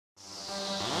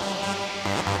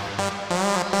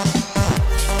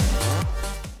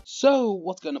So,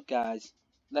 what's going up, guys?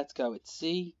 Let's go. It's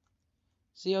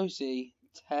COC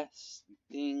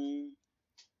testing.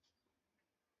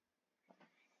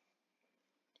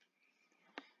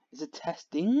 Is it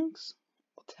testings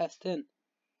or testing?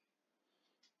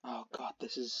 Oh god,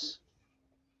 this is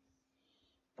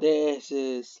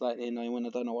slightly annoying when I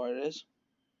don't know what it is.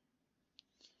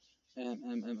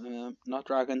 Not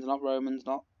dragons, not Romans,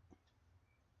 not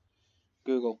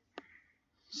Google.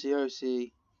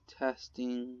 COC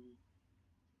testing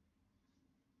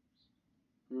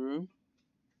room.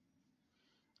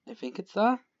 I think it's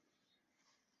that.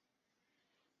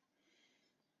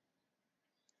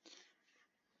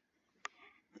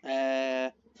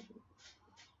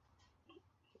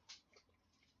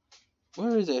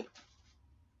 Where is it?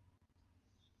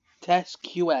 Test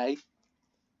QA.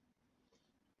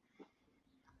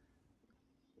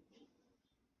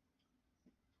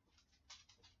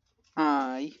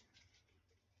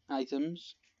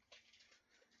 Items.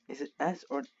 Is it S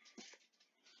or?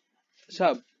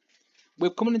 So,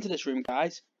 we're coming into this room,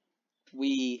 guys.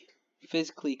 We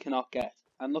physically cannot get,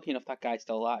 and lucky enough that guy's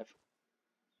still alive.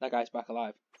 That guy's back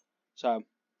alive. So,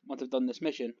 once I've done this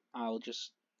mission, I'll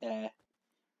just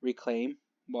reclaim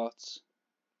what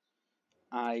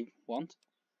I want.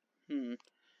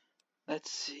 Let's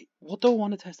see. What do I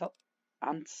want to test out?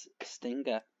 Ant's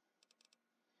stinger.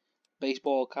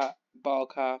 Baseball cap, ball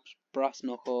caps, brass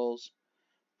knuckles,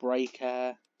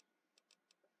 breaker,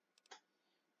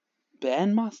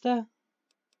 Master,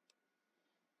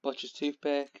 butcher's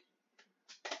toothpick.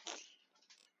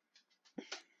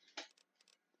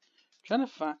 Trying to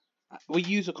find. We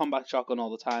use a combat shotgun all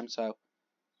the time, so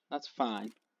that's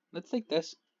fine. Let's take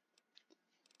this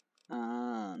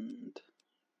and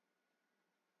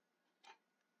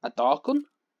a dark gun.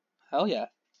 Hell yeah!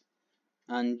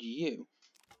 And you.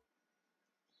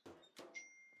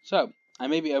 So I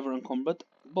may be over encumbered,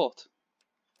 but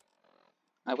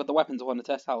I've got the weapons I want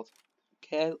to test out.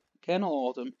 Colonel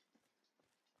Autumn.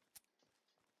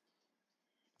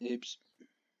 Oops.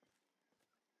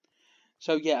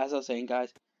 So yeah, as I was saying,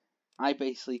 guys, I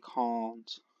basically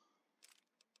can't.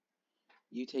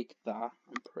 You take that,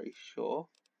 I'm pretty sure.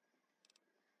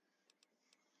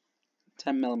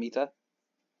 10mm.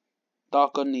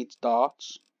 Dark gun needs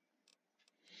darts.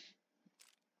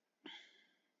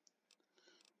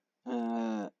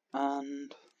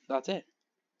 And that's it.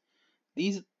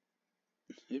 These.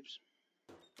 Oops.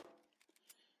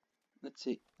 Let's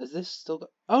see. Is this still got?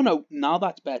 Oh no! Now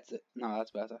that's better. No, that's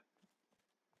better.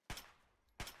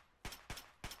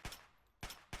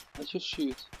 Let's just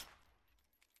shoot.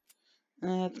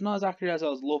 It's not as accurate as I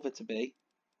would love it to be.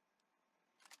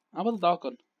 How about the dark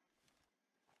gun?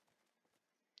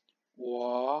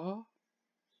 What?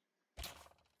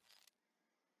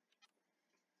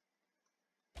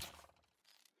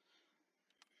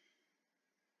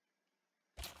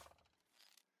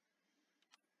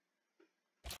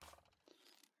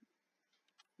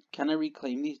 Can I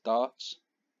reclaim these darts?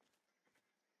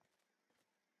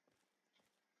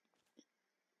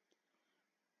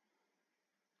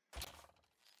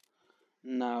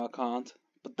 No, I can't.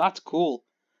 But that's cool.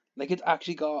 Like, it's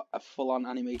actually got a full-on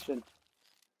animation.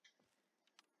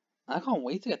 I can't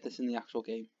wait to get this in the actual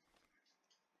game.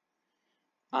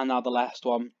 And now the last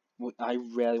one. I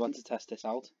really want to test this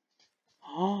out.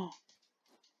 Oh.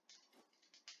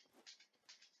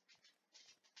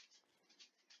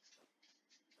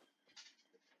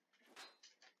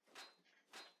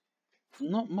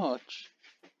 Not much.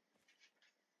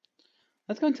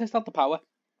 Let's go and test out the power.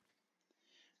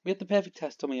 We have the perfect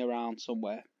test dummy around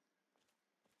somewhere.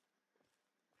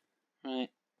 Right.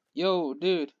 Yo,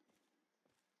 dude.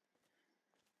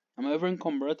 I'm over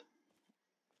encumbered.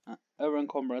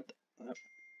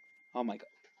 Oh my god.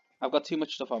 I've got too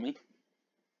much stuff on me.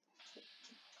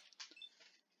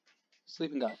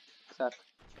 Sleeping guy. Accept.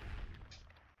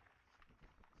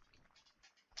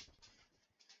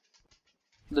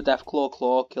 The Death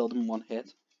Claw killed him in one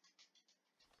hit.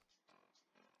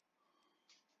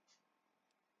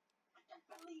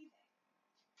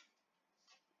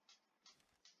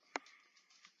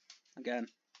 Again.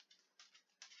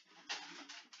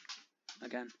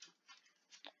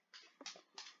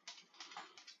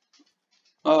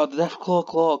 Oh, the Death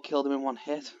Claw killed him in one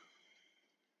hit.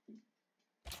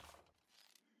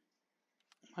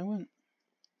 I won't.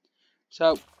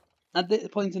 So, at this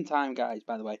point in time, guys,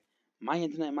 by the way, my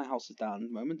internet in my house is down at the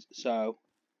moment, so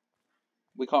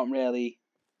I can't really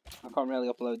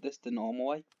upload this the normal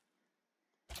way.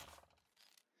 Is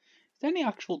there any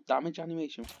actual damage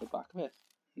animation for the back of it?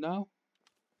 No?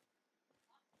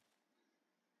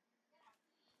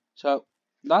 So,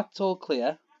 that's all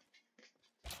clear.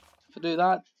 If I do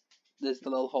that, there's the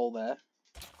little hole there.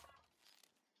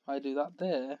 If I do that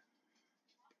there,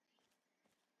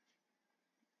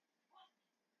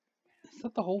 is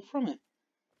that the hole from it?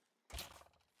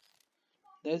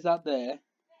 There's that there.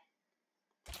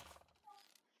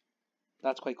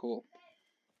 That's quite cool.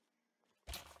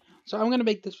 So I'm going to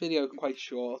make this video quite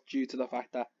short due to the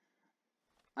fact that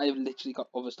I've literally got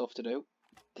other stuff to do.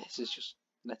 This is just,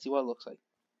 let's see what it looks like.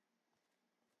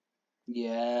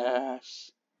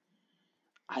 Yes.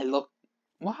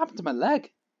 What happened to my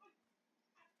leg?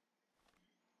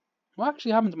 What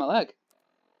actually happened to my leg?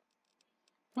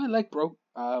 My leg broke.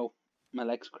 Oh, my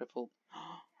leg's crippled.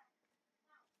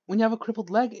 When you have a crippled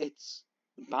leg, it's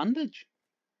bandage.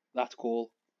 That's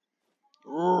cool.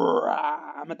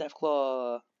 I'm a deaf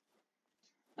claw.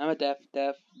 I'm a deaf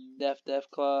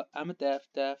claw. I'm a deaf.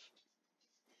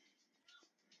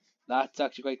 That's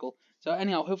actually quite cool. So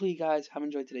anyhow, hopefully you guys have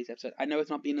enjoyed today's episode. I know it's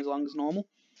not been as long as normal,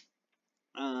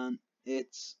 and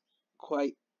it's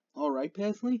quite alright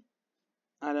personally.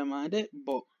 I don't mind it,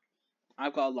 but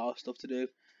I've got a lot of stuff to do.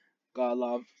 Got a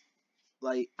lot of,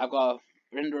 I've got to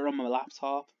render it on my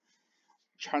laptop,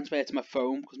 transfer it to my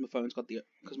phone because my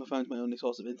phone's my only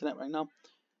source of internet right now.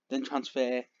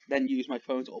 Then use my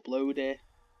phone to upload it,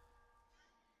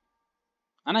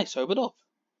 and I sobered up.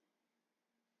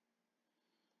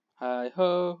 Hi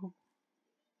ho.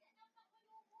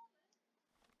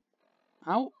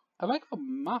 How have I got a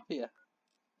map here?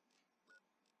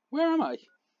 Where am I?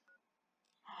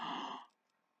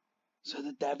 So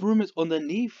the dev room is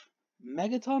underneath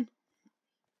Megaton.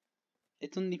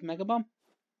 It's underneath Megabomb.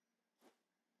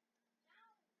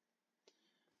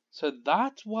 So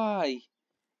that's why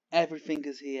everything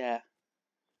is here.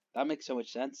 That makes so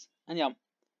much sense. And yeah,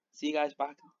 see you guys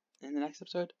back in the next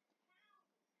episode.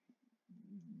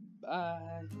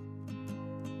 Bye.